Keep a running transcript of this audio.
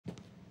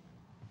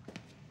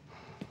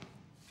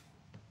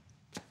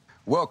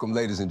Welcome,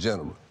 ladies and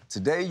gentlemen.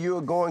 Today,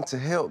 you're going to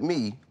help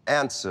me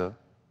answer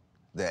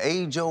the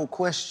age-old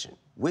question: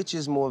 which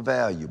is more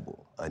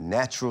valuable, a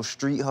natural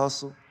street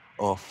hustle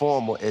or a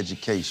formal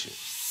education?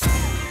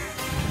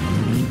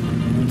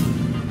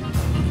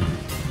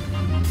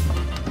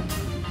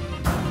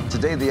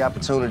 Today, the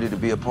opportunity to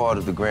be a part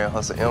of the Grand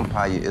Hustle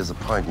Empire is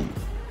upon you.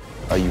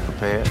 Are you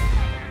prepared?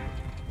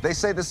 They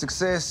say that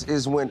success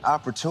is when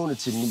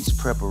opportunity meets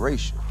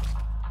preparation.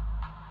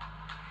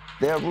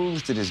 There are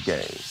rules to this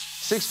game.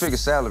 Six-figure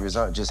salaries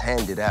aren't just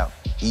handed out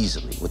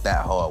easily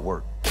without hard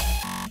work.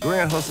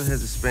 Grand Hustle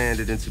has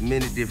expanded into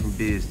many different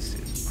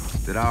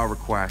businesses that all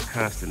require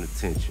constant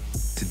attention.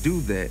 To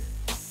do that,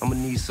 I'm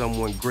gonna need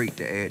someone great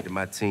to add to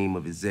my team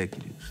of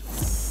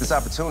executives. This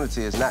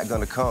opportunity is not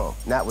gonna come,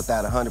 not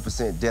without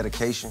 100%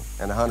 dedication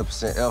and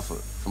 100%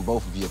 effort from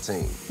both of your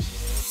teams.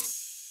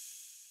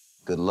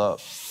 Good luck.